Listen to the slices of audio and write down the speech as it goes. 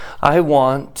I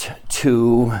want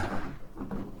to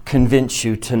convince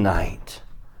you tonight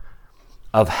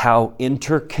of how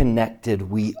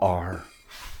interconnected we are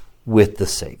with the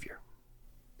Savior.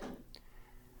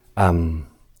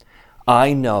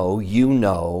 I know you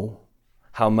know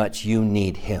how much you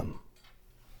need Him.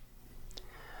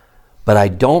 But I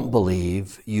don't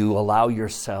believe you allow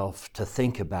yourself to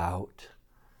think about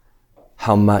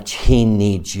how much He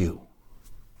needs you.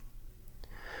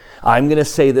 I'm going to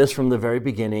say this from the very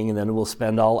beginning, and then we'll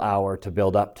spend all hour to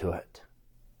build up to it.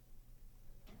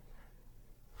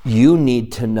 You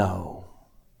need to know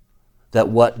that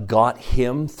what got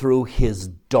Him through His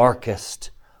darkest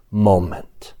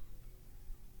moment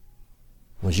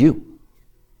was you.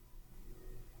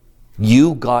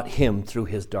 You got Him through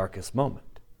His darkest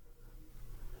moment.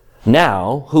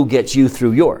 Now, who gets you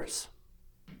through yours?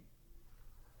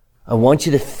 I want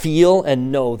you to feel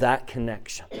and know that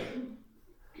connection.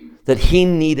 That He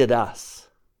needed us.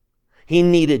 He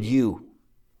needed you.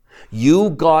 You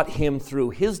got Him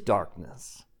through His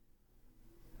darkness.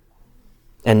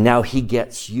 And now He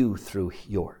gets you through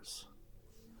yours.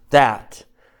 That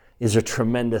is a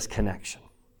tremendous connection.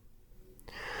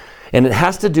 And it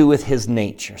has to do with His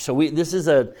nature. So this is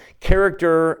a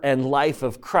character and life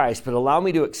of Christ, but allow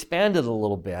me to expand it a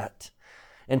little bit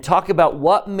and talk about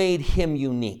what made Him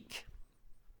unique.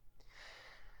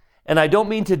 And I don't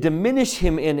mean to diminish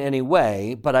Him in any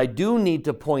way, but I do need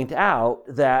to point out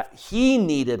that He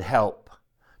needed help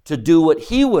to do what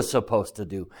He was supposed to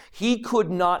do. He could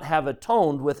not have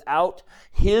atoned without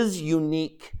His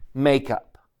unique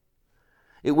makeup.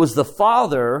 It was the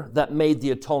Father that made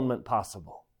the atonement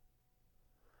possible.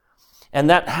 And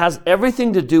that has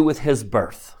everything to do with His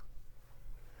birth.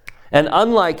 And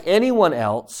unlike anyone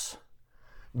else,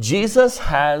 Jesus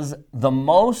has the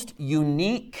most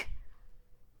unique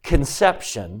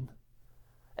conception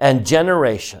and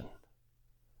generation.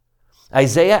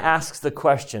 Isaiah asks the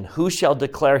question, who shall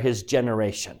declare His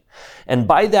generation? And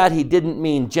by that he didn't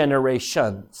mean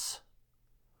generations.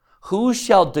 Who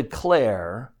shall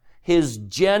declare His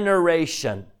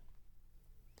generation?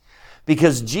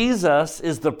 Because Jesus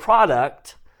is the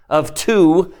product of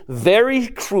two very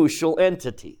crucial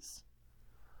entities.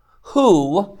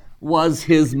 Who was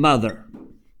His mother?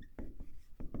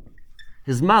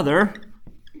 His mother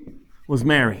was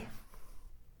Mary,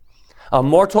 a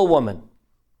mortal woman.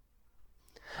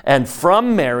 And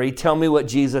from Mary, tell me what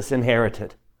Jesus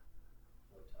inherited.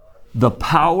 The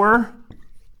power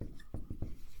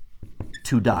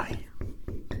to die.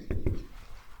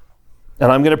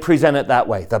 And I'm going to present it that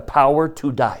way. The power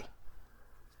to die.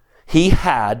 He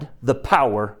had the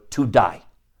power to die.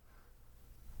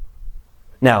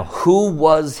 Now, who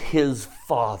was His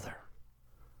father?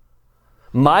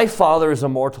 My father is a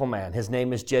mortal man. His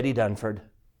name is Jeddy Dunford.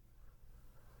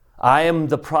 I am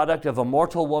the product of a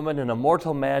mortal woman and a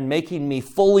mortal man, making me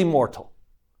fully mortal.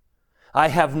 I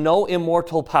have no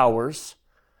immortal powers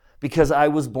because I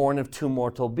was born of two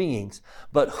mortal beings.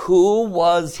 But who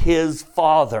was His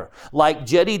father? Like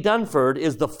Jeddy Dunford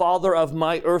is the father of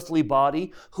my earthly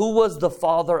body, who was the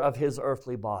father of His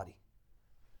earthly body?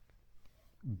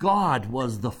 God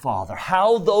was the father.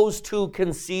 How those two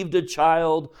conceived a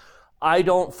child, I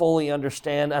don't fully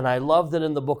understand. And I love that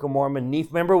in the Book of Mormon,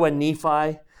 remember when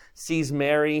Nephi sees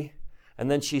Mary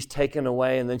and then she's taken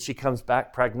away and then she comes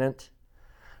back pregnant?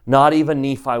 Not even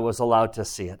Nephi was allowed to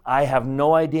see it. I have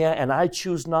no idea, and I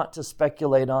choose not to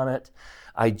speculate on it.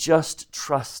 I just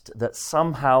trust that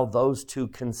somehow those two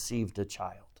conceived a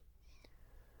child.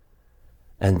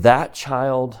 And that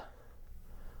child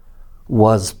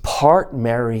was part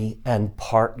Mary and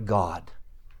part God.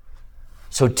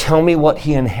 So tell me what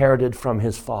He inherited from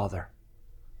His father.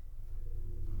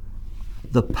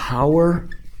 The power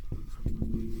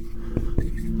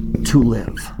to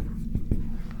live.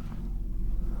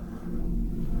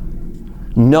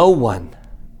 No one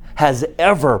has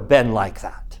ever been like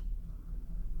that.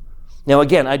 Now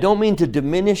again, I don't mean to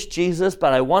diminish Jesus,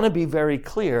 but I want to be very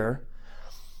clear.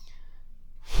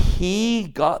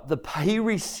 He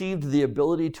received the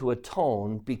ability to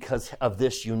atone because of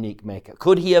this unique makeup.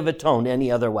 Could He have atoned any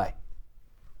other way?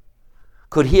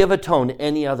 Could He have atoned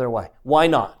any other way? Why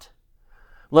not?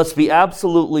 Let's be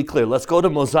absolutely clear. Let's go to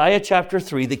Mosiah chapter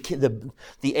 3.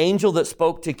 The angel that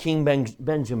spoke to King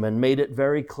Benjamin made it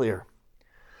very clear.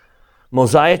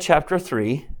 Mosiah chapter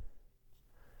 3.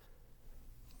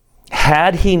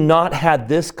 Had he not had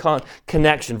this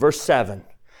connection, verse 7.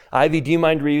 Ivy, do you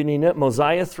mind reading it?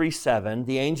 Mosiah 3:7.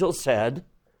 The angel said,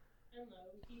 "And lo,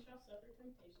 he shall suffer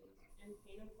temptation and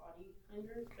pain of body,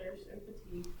 hunger, thirst, and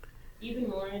fatigue, even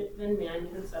more than man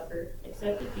can suffer,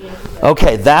 except it be unto death."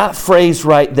 Okay, that phrase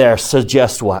right there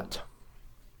suggests what?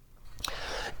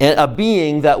 And a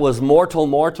being that was mortal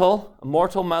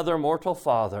mother, mortal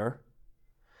father,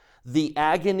 the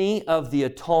agony of the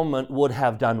atonement would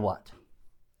have done what?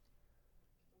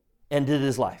 Ended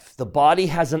his life. The body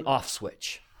has an off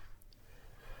switch.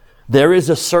 There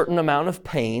is a certain amount of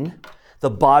pain.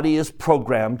 The body is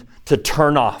programmed to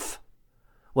turn off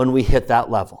when we hit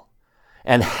that level.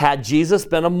 And had Jesus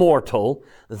been a mortal,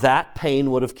 that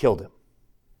pain would have killed him.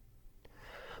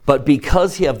 But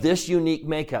because he had this unique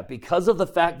makeup, because of the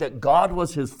fact that God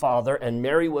was his father and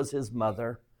Mary was his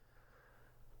mother,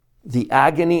 the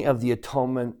agony of the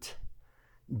atonement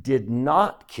did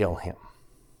not kill him.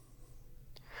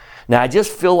 Now, I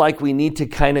just feel like we need to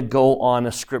kind of go on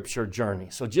a scripture journey.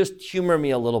 So just humor me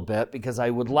a little bit, because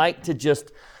I would like to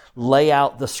just lay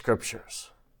out the scriptures,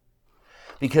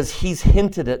 because he's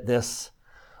hinted at this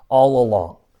all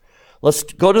along. Let's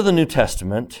go to the New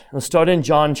Testament. Let's start in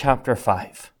John chapter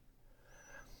 5.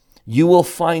 You will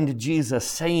find Jesus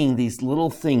saying these little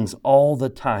things all the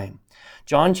time.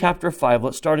 John chapter 5,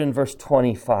 let's start in verse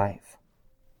 25.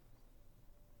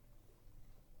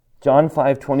 John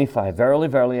 5:25. Verily,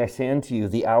 verily, I say unto you,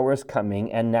 the hour is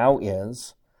coming, and now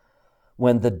is,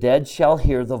 when the dead shall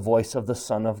hear the voice of the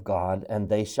Son of God, and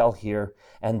they shall hear,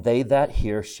 and they that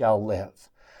hear shall live.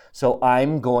 So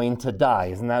I'm going to die.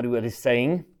 Isn't that what he's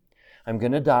saying? I'm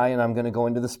going to die, and I'm going to go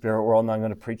into the spirit world, and I'm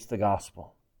going to preach the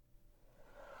gospel.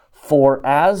 For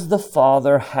as the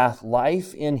Father hath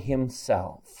life in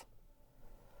himself,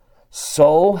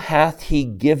 so hath he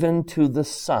given to the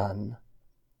Son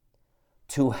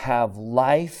to have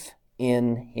life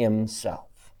in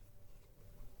himself.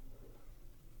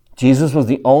 Jesus was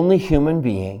the only human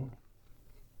being,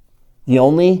 the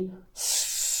only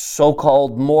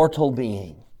so-called mortal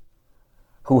being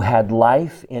who had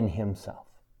life in himself.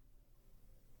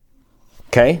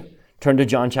 Okay, turn to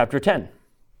John chapter 10.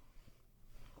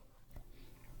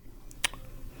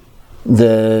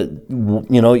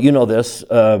 You know this.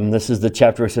 This is the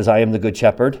chapter where it says, I am the good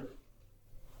shepherd.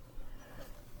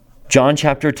 John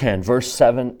chapter 10, verse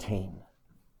 17.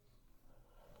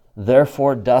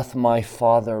 Therefore doth my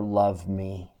Father love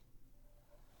me,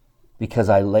 because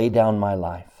I lay down my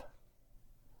life,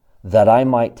 that I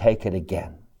might take it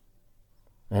again.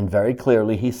 And very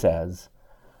clearly he says,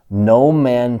 no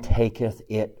man taketh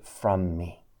it from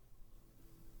me.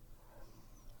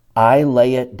 I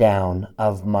lay it down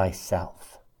of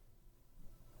myself.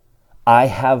 I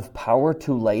have power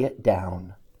to lay it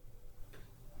down,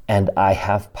 and I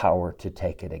have power to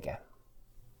take it again.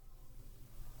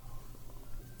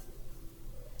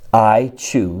 I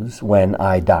choose when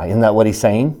I die. Isn't that what he's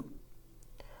saying?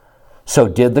 So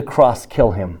did the cross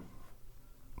kill him?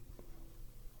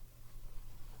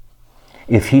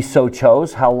 If he so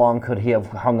chose, how long could he have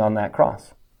hung on that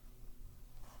cross?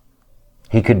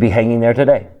 He could be hanging there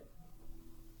today.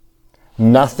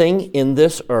 Nothing in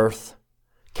this earth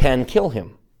can kill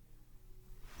him.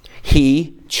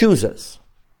 He chooses.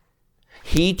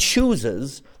 He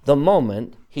chooses the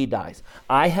moment he dies.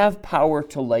 I have power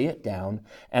to lay it down,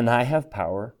 and I have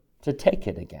power to take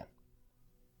it again.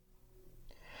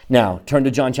 Now, turn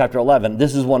to John chapter 11.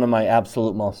 This is one of my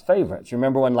absolute most favorites. You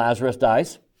remember when Lazarus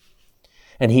dies?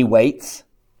 And he waits.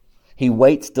 He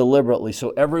waits deliberately, so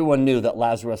everyone knew that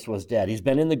Lazarus was dead. He's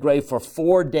been in the grave for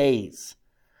 4 days.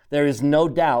 There is no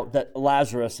doubt that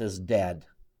Lazarus is dead.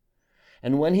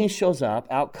 And when he shows up,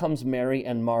 out comes Mary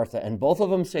and Martha, and both of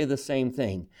them say the same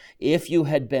thing. If you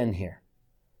had been here,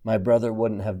 my brother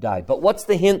wouldn't have died. But what's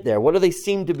the hint there? What do they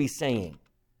seem to be saying?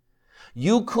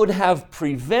 You could have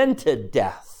prevented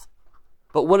death.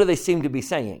 But what do they seem to be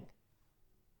saying?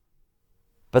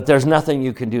 But there's nothing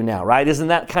you can do now, right? Isn't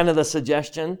that kind of the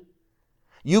suggestion?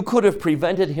 You could have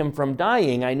prevented him from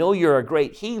dying. I know you're a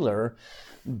great healer,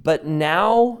 but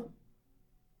now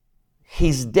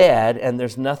he's dead and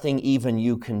there's nothing even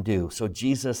you can do. So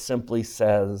Jesus simply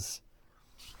says,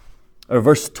 or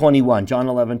verse 21, John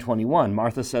 11:21,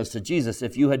 Martha says to Jesus,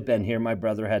 if you had been here, my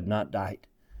brother had not died.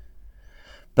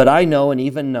 But I know and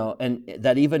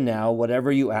that even now,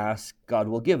 whatever you ask, God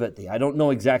will give it thee. I don't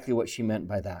know exactly what she meant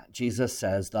by that. Jesus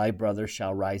says, thy brother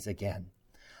shall rise again.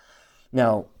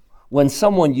 Now, when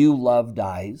someone you love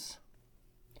dies,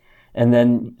 and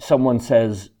then someone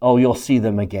says, oh, you'll see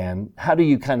them again, how do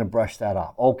you kind of brush that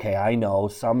off? Okay, I know,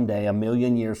 someday,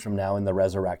 1,000,000 years from now in the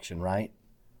resurrection, right?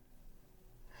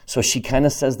 So she kind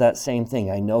of says that same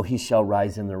thing. I know he shall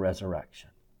rise in the resurrection.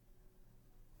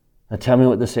 Now tell me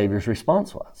what the Savior's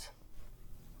response was.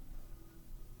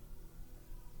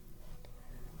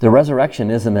 The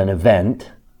resurrection isn't an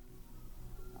event.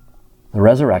 The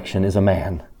resurrection is a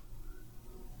man.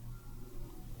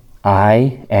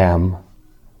 I am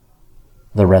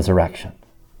the resurrection.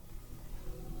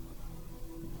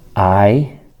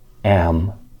 I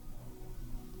am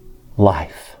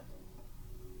life.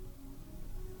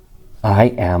 I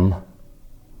am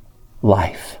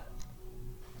life.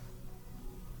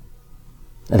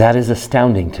 That is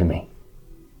astounding to me.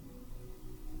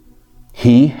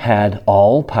 He had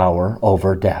all power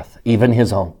over death, even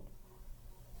his own.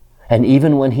 And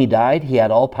even when he died, he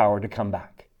had all power to come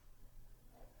back.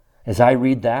 As I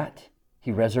read that,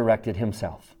 he resurrected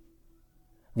himself.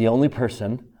 The only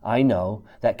person I know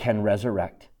that can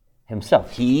resurrect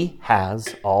himself. He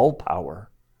has all power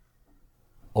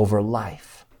over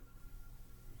life.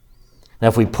 Now,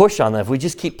 if we push on that, if we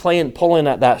just keep pulling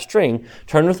at that string,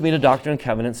 turn with me to Doctrine and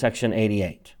Covenants, section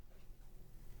 88.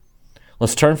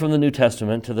 Let's turn from the New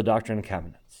Testament to the Doctrine and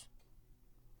Covenants.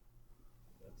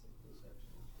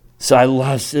 So I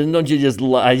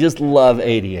just love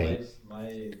 88.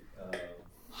 My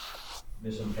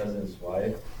mission president's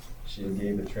wife, she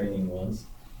gave a training once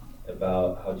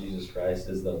about how Jesus Christ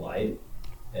is the light,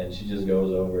 and she just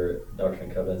goes over Doctrine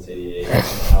and Covenants 88 and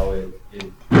how it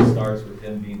starts with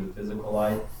him being the physical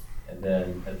light, and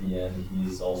then at the end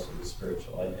he's also the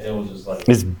spiritual light. And it was just like,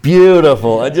 it's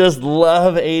beautiful. I just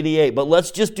love 88. But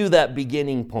let's just do that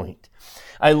beginning point.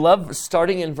 I love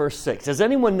starting in verse 6. Does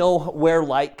anyone know where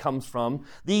light comes from?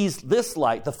 This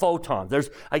light, the photons.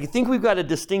 I think we've got to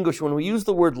distinguish when we use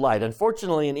the word light.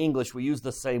 Unfortunately, in English, we use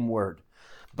the same word.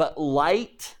 But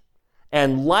light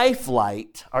and life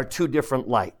light are two different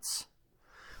lights.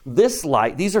 This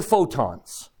light, these are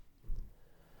photons.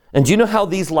 And do you know how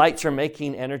these lights are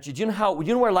making energy? Do you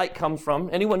know where light comes from?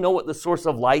 Anyone know what the source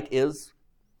of light is?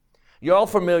 You're all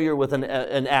familiar with an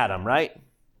atom, right?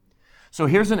 So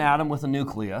here's an atom with a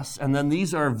nucleus, and then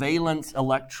these are valence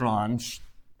electron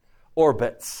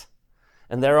orbits.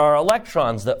 And there are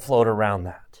electrons that float around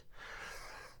that.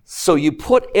 So you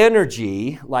put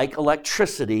energy, like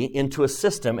electricity, into a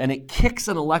system, and it kicks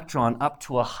an electron up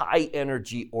to a high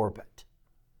energy orbit.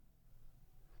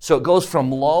 So it goes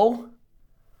from low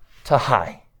to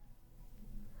high.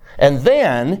 And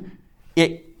then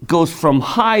it goes from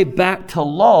high back to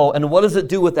low, and what does it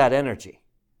do with that energy?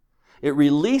 It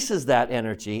releases that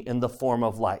energy in the form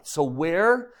of light. So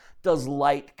where does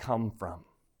light come from?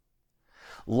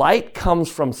 Light comes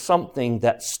from something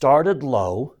that started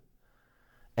low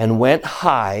and went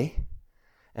high,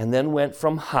 and then went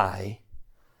from high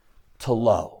to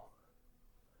low.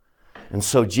 And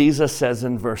so Jesus says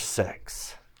in verse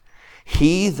 6,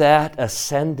 He that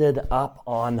ascended up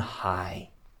on high,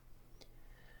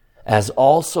 as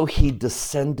also he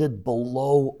descended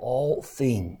below all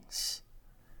things,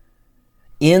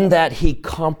 in that he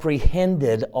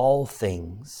comprehended all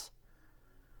things,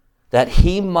 that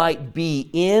he might be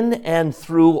in and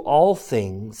through all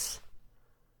things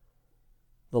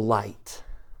the light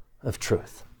of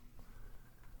truth.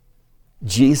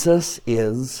 Jesus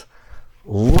is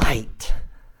light.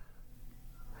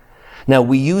 Now,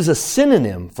 we use a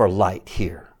synonym for light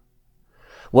here.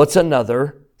 What's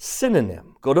another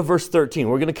synonym? Go to verse 13.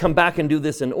 We're going to come back and do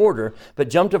this in order, but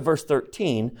jump to verse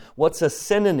 13. What's a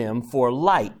synonym for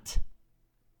light?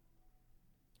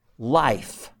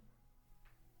 Life.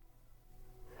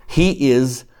 He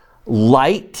is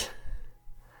light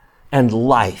and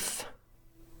life.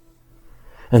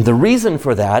 And the reason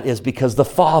for that is because the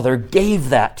Father gave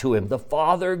that to him. The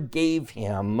Father gave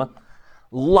him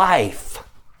life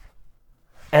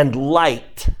and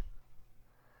light.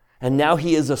 And now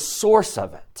he is a source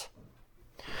of it.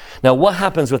 Now, what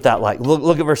happens with that light?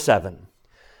 Look at verse 7.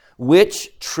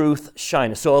 Which truth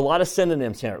shineth. So a lot of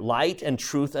synonyms here. Light and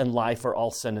truth and life are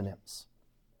all synonyms.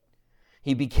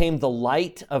 He became the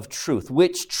light of truth.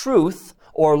 Which truth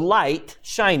or light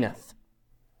shineth.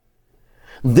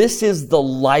 This is the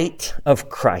light of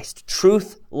Christ.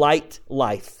 Truth, light,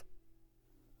 life.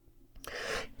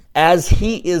 As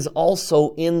he is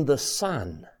also in the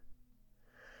Son,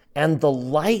 and the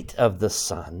light of the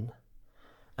sun,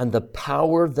 and the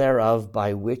power thereof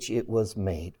by which it was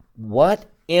made. What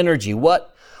energy,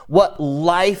 what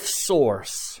life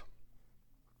source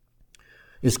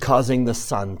is causing the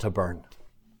sun to burn?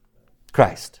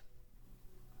 Christ.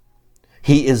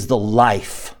 He is the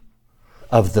life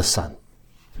of the sun.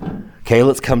 Okay,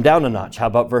 let's come down a notch. How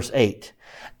about verse 8?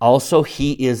 Also,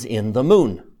 he is in the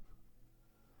moon.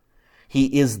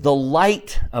 He is the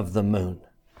light of the moon.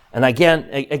 And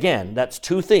again, that's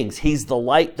two things. He's the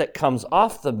light that comes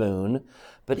off the moon,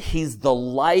 but he's the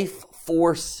life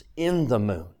force in the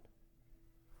moon.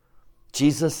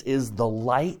 Jesus is the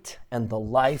light and the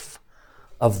life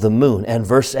of the moon. And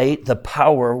verse 8, the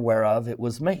power whereof it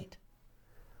was made.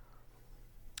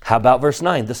 How about verse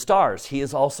 9? The stars. He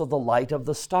is also the light of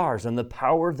the stars and the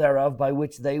power thereof by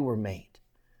which they were made.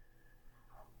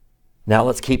 Now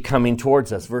let's keep coming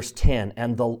towards us. Verse 10,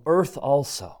 and the earth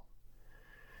also.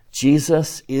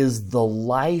 Jesus is the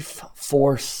life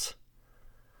force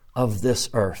of this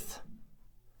earth.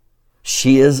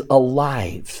 She is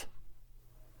alive.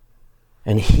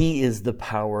 And he is the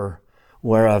power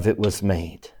whereof it was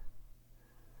made.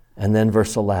 And then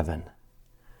verse 11,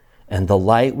 and the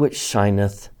light which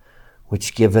shineth,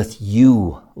 which giveth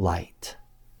you light,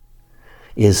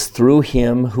 is through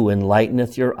him who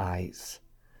enlighteneth your eyes,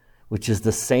 which is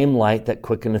the same light that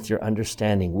quickeneth your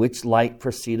understanding, which light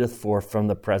proceedeth forth from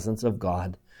the presence of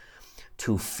God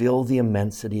to fill the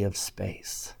immensity of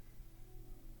space.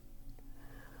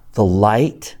 The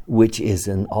light which is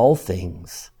in all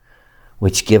things,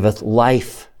 which giveth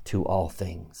life to all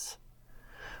things.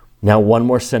 Now one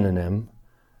more synonym,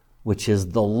 which is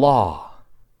the law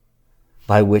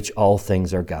by which all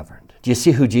things are governed. Do you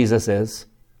see who Jesus is?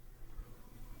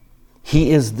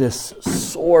 He is this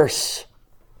source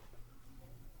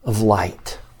of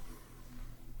light.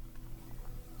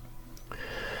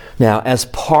 Now, as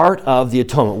part of the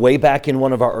atonement, way back in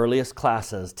one of our earliest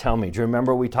classes, tell me, do you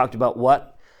remember we talked about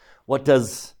what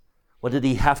did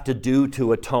he have to do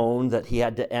to atone? That he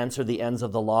had to answer the ends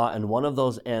of the law, and one of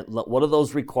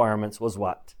those requirements was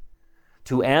what?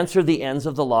 To answer the ends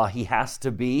of the law, he has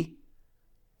to be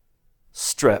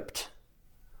stripped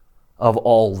of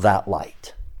all that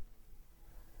light.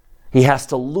 He has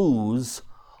to lose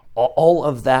all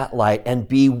of that light and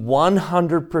be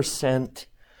 100%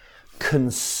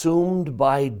 consumed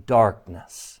by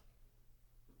darkness.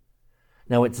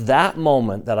 Now, it's that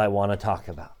moment that I want to talk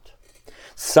about.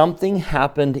 Something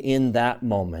happened in that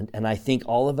moment, and I think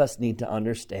all of us need to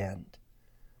understand.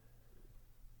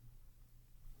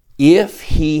 If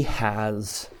he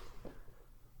has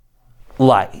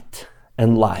light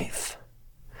and life,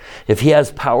 if he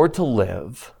has power to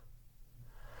live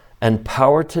and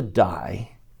power to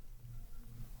die,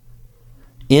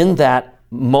 in that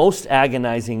most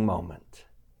agonizing moment,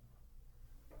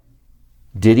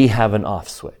 did he have an off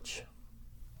switch?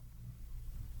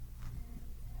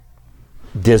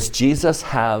 Does Jesus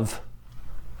have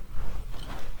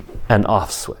an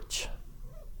off switch?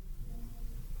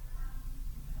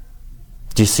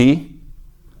 Do you see?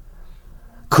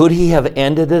 Could he have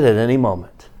ended it at any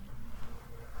moment?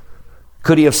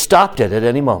 Could he have stopped it at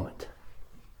any moment?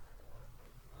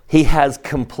 He has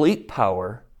complete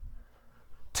power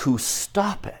to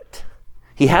stop it.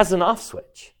 He has an off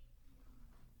switch.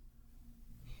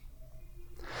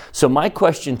 So my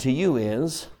question to you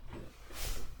is,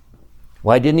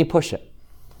 why didn't he push it?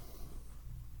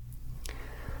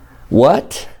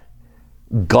 What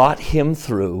got him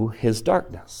through his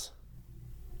darkness?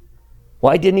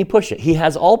 Why didn't he push it? He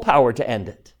has all power to end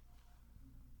it.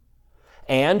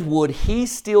 And would he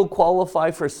still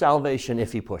qualify for salvation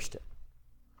if he pushed it?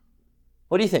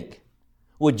 What do you think?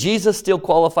 Would Jesus still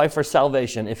qualify for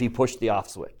salvation if he pushed the off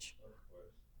switch?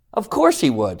 Of course he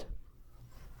would.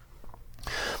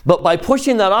 But by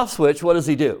pushing that off switch, what does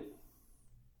he do?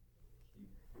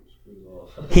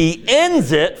 He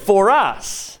ends it for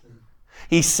us.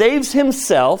 He saves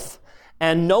himself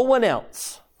and no one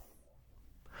else.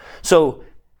 So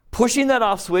pushing that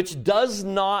off switch does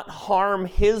not harm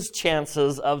his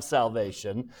chances of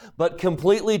salvation, but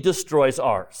completely destroys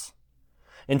ours.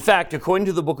 In fact, according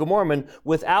to the Book of Mormon,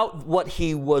 without what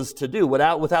he was to do,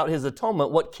 without his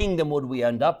atonement, what kingdom would we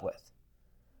end up with?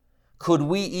 Could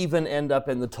we even end up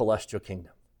in the celestial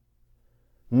kingdom?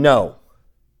 No.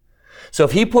 So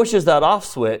if he pushes that off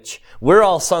switch, we're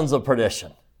all sons of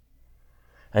perdition.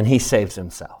 And he saves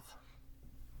himself.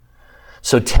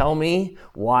 So tell me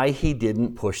why he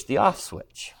didn't push the off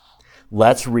switch.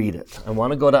 Let's read it. I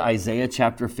want to go to Isaiah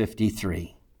chapter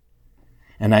 53.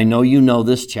 And I know you know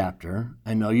this chapter.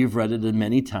 I know you've read it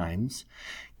many times.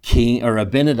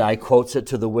 Abinadi quotes it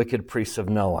to the wicked priests of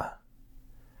Noah.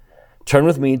 Turn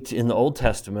with me in the Old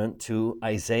Testament to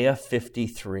Isaiah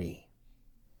 53.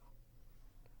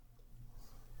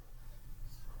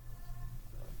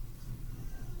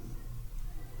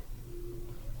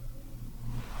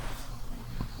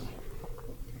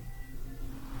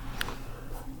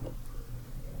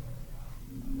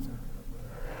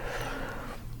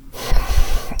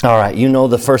 All right, you know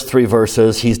the first three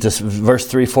verses. Verse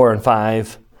 3, 4, and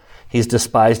 5. He's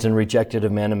despised and rejected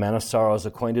of men, a man of sorrows,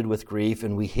 acquainted with grief,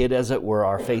 and we hid, as it were,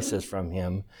 our faces from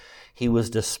him. He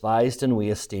was despised, and we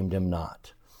esteemed him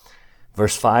not.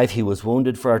 Verse 5, he was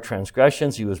wounded for our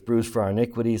transgressions, he was bruised for our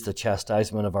iniquities, the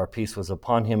chastisement of our peace was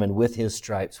upon him, and with his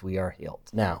stripes we are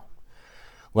healed. Now,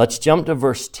 let's jump to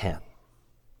verse 10.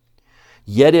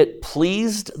 Yet it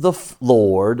pleased the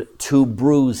Lord to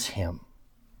bruise him.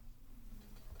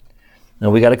 Now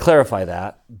we got to clarify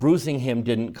that. Bruising him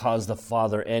didn't cause the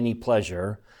Father any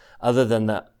pleasure other than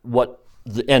the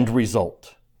end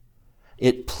result.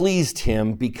 It pleased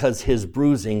him because his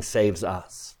bruising saves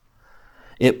us.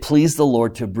 It pleased the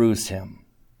Lord to bruise him.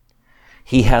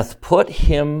 He hath put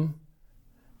him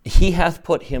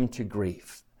to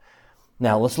grief.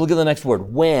 Now let's look at the next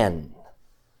word.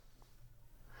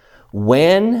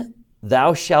 When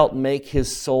thou shalt make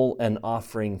his soul an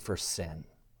offering for sin,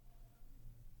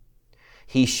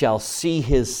 he shall see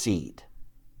his seed.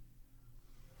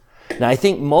 Now, I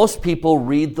think most people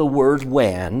read the word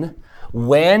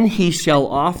when he shall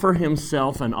offer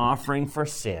himself an offering for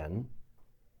sin.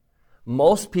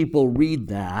 Most people read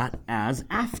that as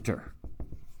after.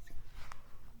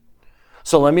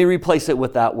 So let me replace it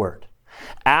with that word.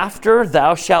 After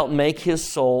thou shalt make his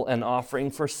soul an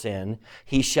offering for sin,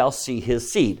 he shall see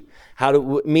his seed.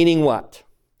 Meaning what?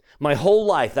 My whole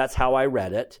life, that's how I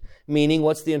read it. Meaning,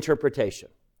 what's the interpretation?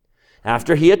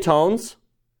 After he atones,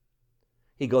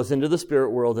 he goes into the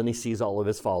spirit world and he sees all of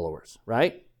his followers,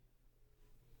 right?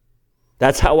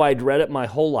 That's how I'd read it my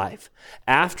whole life.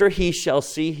 After he shall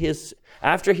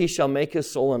make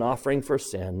his soul an offering for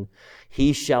sin,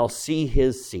 he shall see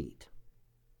his seed.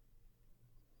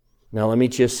 Now let me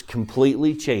just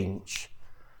completely change.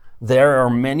 There are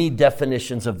many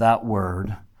definitions of that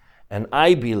word, and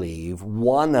I believe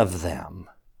one of them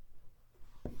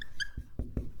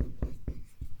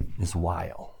is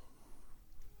while.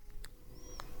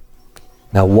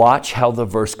 Now watch how the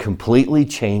verse completely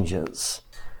changes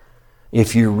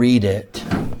if you read it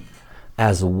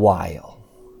as while.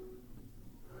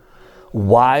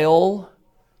 While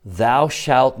thou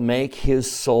shalt make his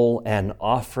soul an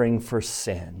offering for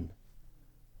sin,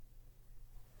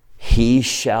 he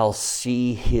shall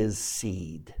see his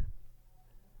seed.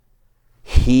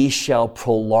 He shall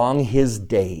prolong his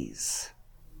days,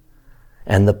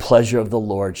 and the pleasure of the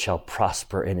Lord shall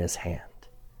prosper in his hand.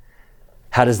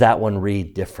 How does that one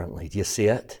read differently? Do you see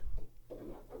it?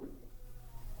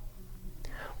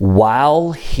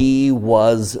 While he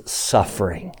was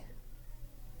suffering.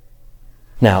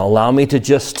 Now, allow me to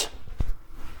just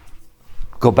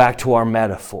go back to our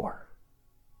metaphor.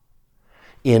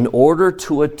 In order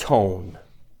to atone,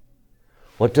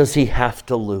 what does he have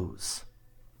to lose?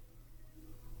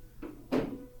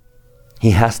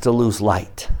 He has to lose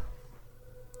light.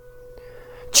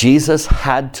 Jesus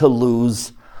had to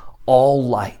lose all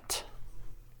light.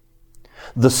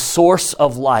 The source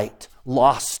of light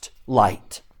lost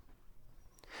light.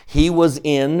 He was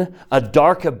in a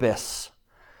dark abyss,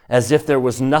 as if there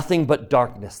was nothing but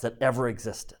darkness that ever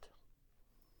existed.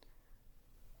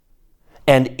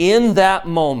 And in that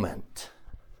moment,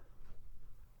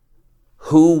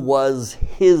 who was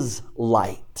his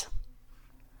light?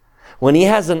 When he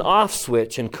has an off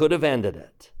switch and could have ended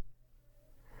it,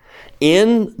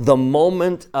 in the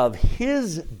moment of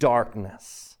his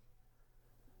darkness,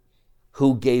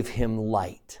 who gave him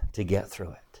light to get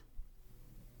through it?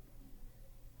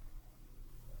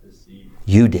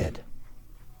 You did.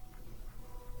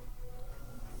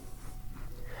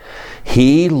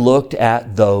 He looked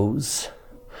at those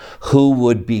who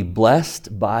would be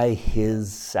blessed by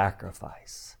his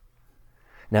sacrifice.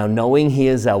 Now, knowing he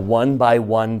is a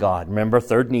one-by-one God, remember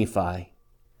 3rd Nephi,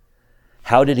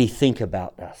 how did he think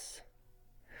about us?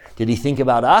 Did he think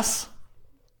about us?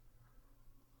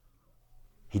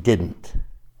 He didn't.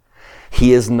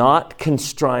 He is not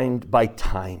constrained by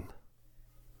time.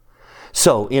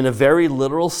 So, in a very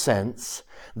literal sense,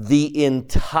 the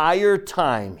entire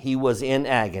time he was in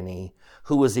agony,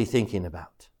 who was he thinking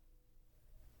about?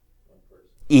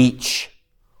 Each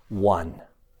one.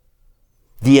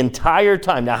 The entire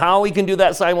time. Now, how he can do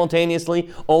that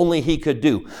simultaneously, only he could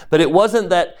do. But it wasn't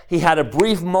that he had a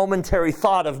brief momentary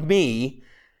thought of me.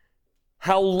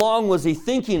 How long was he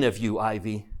thinking of you,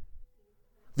 Ivy?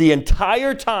 The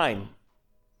entire time.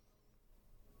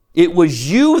 It was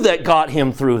you that got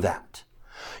him through that.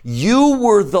 You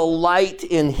were the light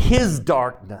in his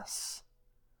darkness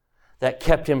that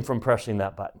kept him from pressing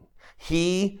that button.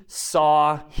 He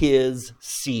saw his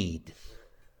seed.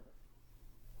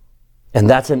 And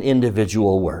that's an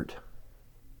individual word.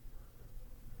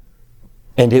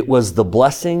 And it was the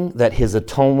blessing that his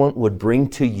atonement would bring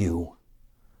to you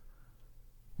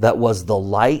that was the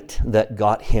light that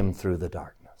got him through the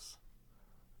darkness.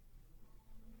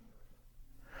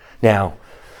 Now,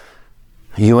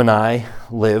 you and I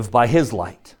live by his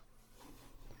light.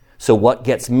 So what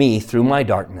gets me through my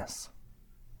darkness?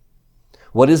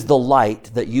 What is the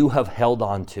light that you have held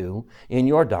on to in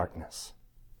your darkness?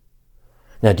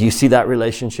 Now, do you see that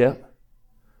relationship?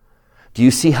 Do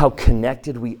you see how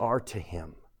connected we are to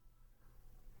him?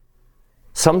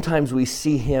 Sometimes we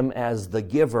see him as the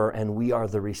giver and we are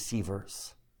the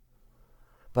receivers.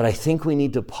 But I think we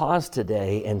need to pause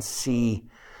today and see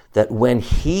that when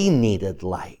he needed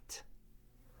light,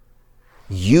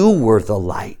 you were the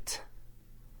light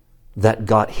that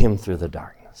got him through the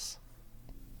darkness.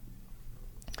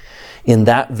 In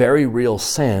that very real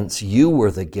sense, you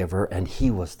were the giver and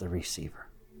he was the receiver.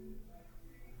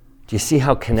 Do you see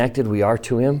how connected we are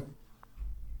to him?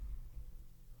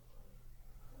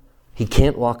 He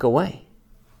can't walk away.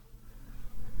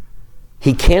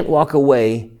 He can't walk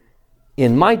away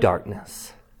in my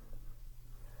darkness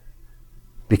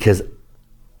because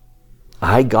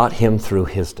I got him through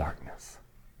his darkness.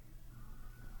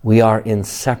 We are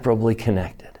inseparably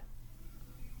connected.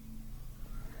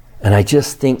 And I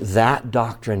just think that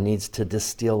doctrine needs to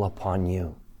distill upon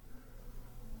you.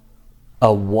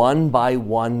 A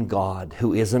one-by-one God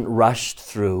who isn't rushed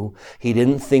through. He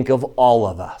didn't think of all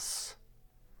of us.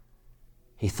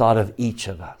 He thought of each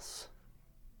of us.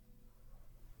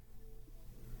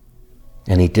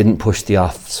 And he didn't push the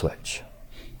off switch.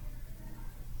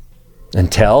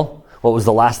 Until, what was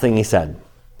the last thing he said?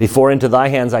 Before into thy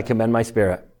hands I commend my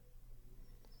spirit.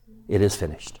 It is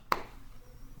finished.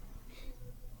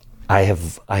 I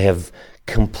have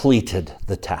completed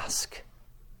the task.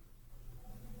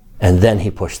 And then he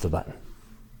pushed the button.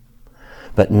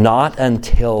 But not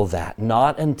until that,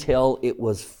 not until it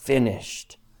was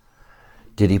finished,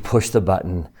 did he push the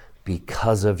button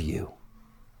because of you.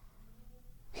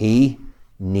 He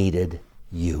needed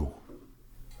you.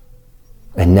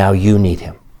 And now you need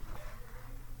him.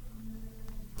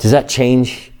 Does that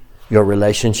change your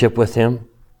relationship with him?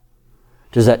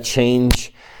 Does that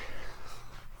change?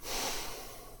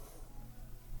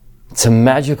 It's a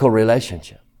magical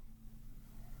relationship.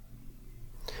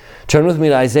 Turn with me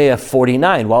to Isaiah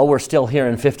 49. While we're still here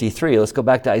in 53, let's go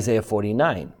back to Isaiah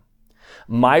 49.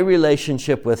 My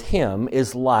relationship with him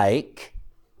is like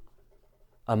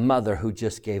a mother who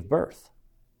just gave birth.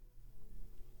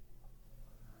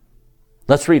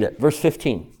 Let's read it. Verse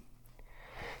 15.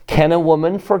 Can a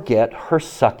woman forget her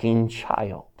sucking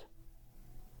child,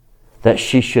 that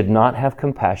she should not have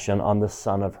compassion on the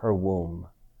son of her womb?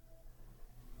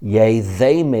 Yea,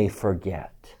 they may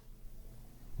forget,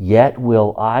 yet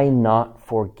will I not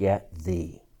forget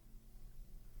thee.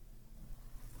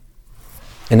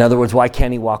 In other words, why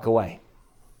can't he walk away?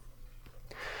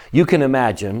 You can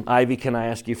imagine, Ivy, can I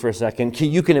ask you for a second?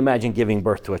 You can imagine giving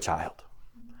birth to a child.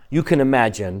 You can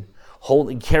imagine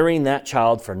carrying that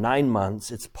child for 9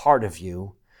 months. It's part of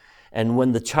you. And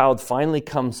when the child finally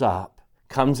comes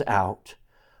out,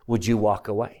 would you walk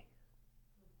away?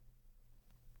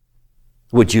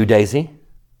 Would you, Daisy?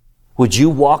 Would you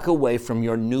walk away from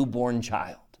your newborn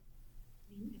child?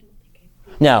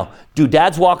 Now, do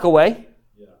dads walk away?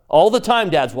 Yeah. All the time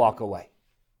dads walk away.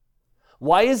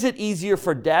 Why is it easier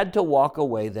for dad to walk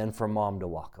away than for mom to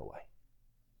walk away?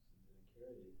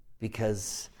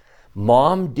 Because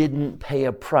mom didn't pay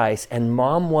a price and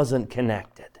mom wasn't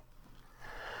connected.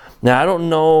 Now, I don't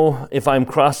know if I'm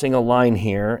crossing a line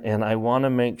here, and I want to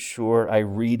make sure I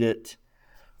read it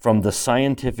from the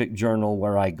scientific journal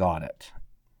where I got it.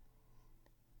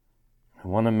 I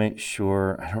want to make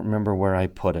sure, I don't remember where I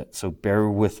put it, so bear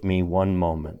with me one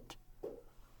moment.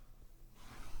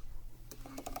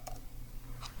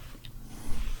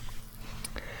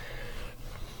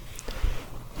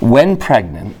 When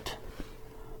pregnant,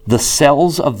 the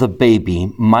cells of the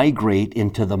baby migrate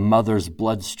into the mother's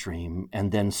bloodstream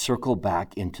and then circle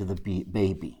back into the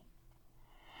baby.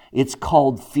 It's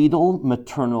called fetal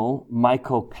maternal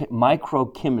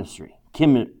microchemistry,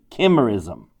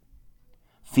 chimerism.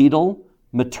 Fetal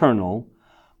maternal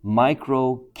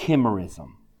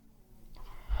microchimerism.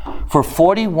 For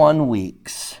 41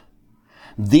 weeks,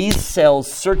 these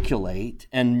cells circulate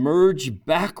and merge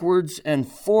backwards and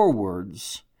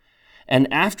forwards. And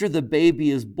after the baby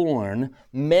is born,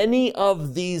 many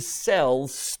of these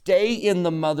cells stay in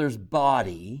the mother's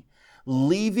body,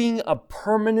 leaving a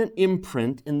permanent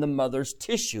imprint in the mother's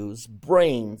tissues,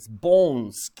 brains,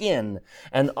 bones, skin,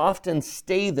 and often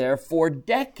stay there for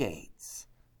decades.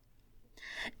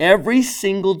 Every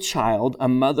single child a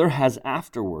mother has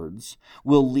afterwards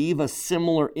will leave a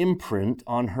similar imprint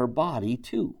on her body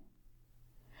too.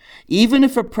 Even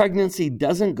if a pregnancy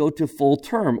doesn't go to full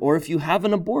term, or if you have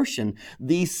an abortion,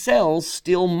 these cells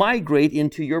still migrate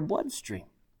into your bloodstream.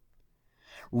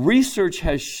 Research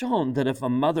has shown that if a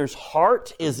mother's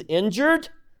heart is injured,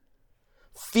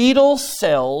 fetal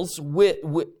cells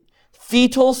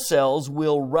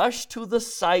will rush to the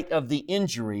site of the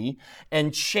injury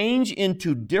and change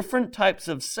into different types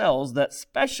of cells that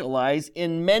specialize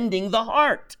in mending the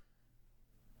heart.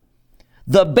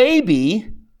 The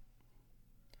baby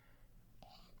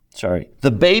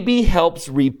The baby helps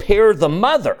repair the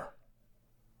mother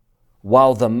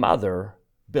while the mother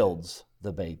builds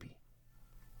the baby.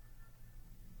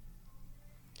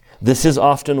 This is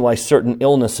often why certain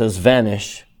illnesses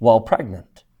vanish while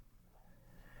pregnant.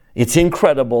 It's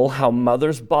incredible how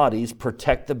mothers' bodies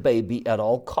protect the baby at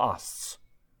all costs,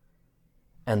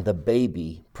 and the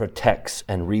baby protects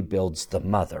and rebuilds the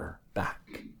mother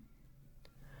back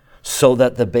so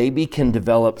that the baby can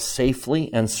develop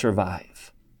safely and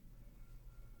survive.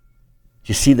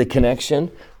 You see the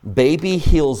connection? Baby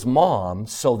heals mom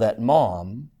so that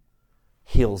mom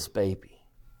heals baby.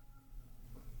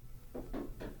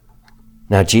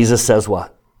 Now Jesus says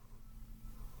what?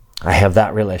 I have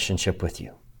that relationship with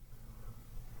you.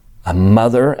 A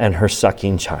mother and her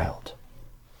sucking child.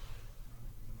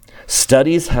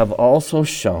 Studies have also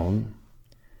shown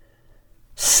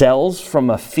cells from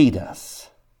a fetus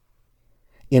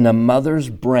in a mother's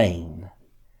brain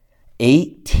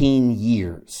 18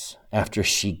 years after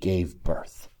she gave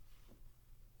birth.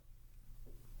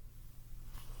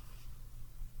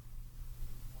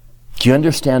 Do you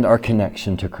understand our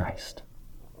connection to Christ?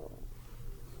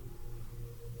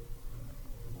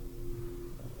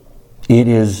 It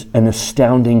is an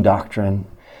astounding doctrine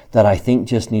that I think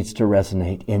just needs to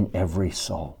resonate in every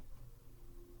soul.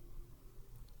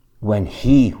 When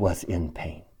he was in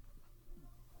pain,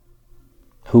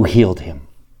 who healed him?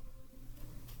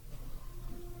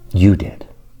 You did.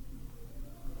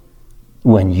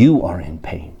 When you are in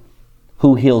pain,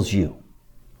 who heals you?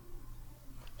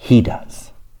 He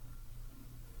does.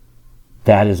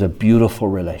 That is a beautiful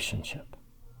relationship.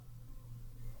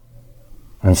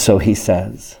 And so he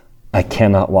says, I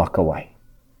cannot walk away.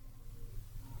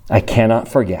 I cannot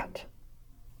forget.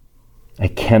 I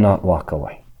cannot walk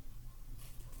away.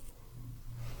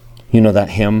 You know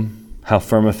that hymn, How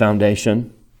Firm a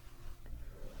Foundation?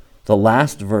 The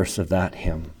last verse of that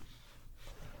hymn,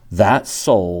 that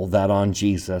soul that on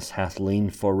Jesus hath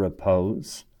leaned for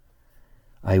repose,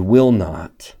 I will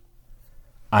not,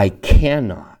 I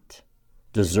cannot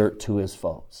desert to his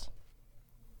foes.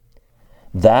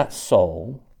 That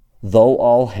soul, though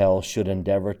all hell should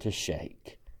endeavor to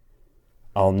shake,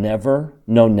 I'll never,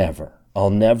 no never,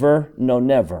 I'll never, no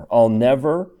never, I'll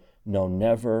never, no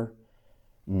never,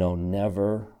 no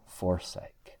never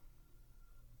forsake.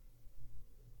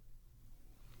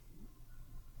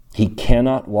 He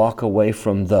cannot walk away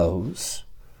from those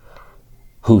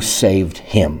who saved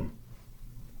him.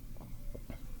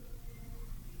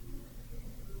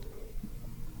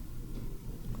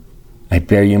 I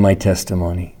bear you my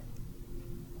testimony.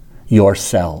 Your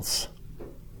cells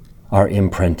are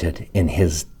imprinted in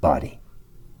his body.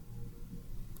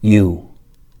 You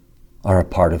are a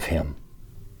part of him,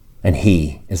 and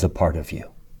he is a part of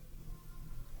you.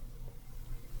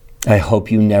 I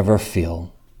hope you never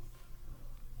feel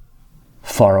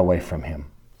far away from him.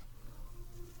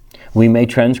 We may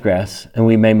transgress and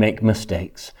we may make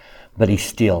mistakes, but he's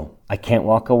still, I can't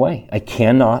walk away. I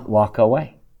cannot walk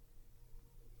away.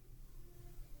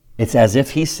 It's as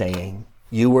if he's saying,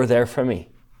 you were there for me,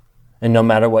 and no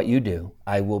matter what you do,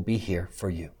 I will be here for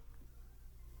you.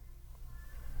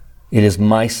 It is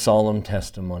my solemn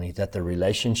testimony that the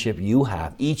relationship you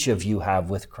have, each of you have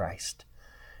with Christ,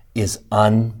 is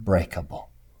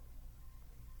unbreakable.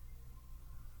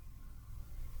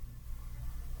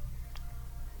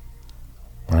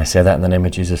 When I say that in the name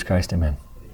of Jesus Christ, amen.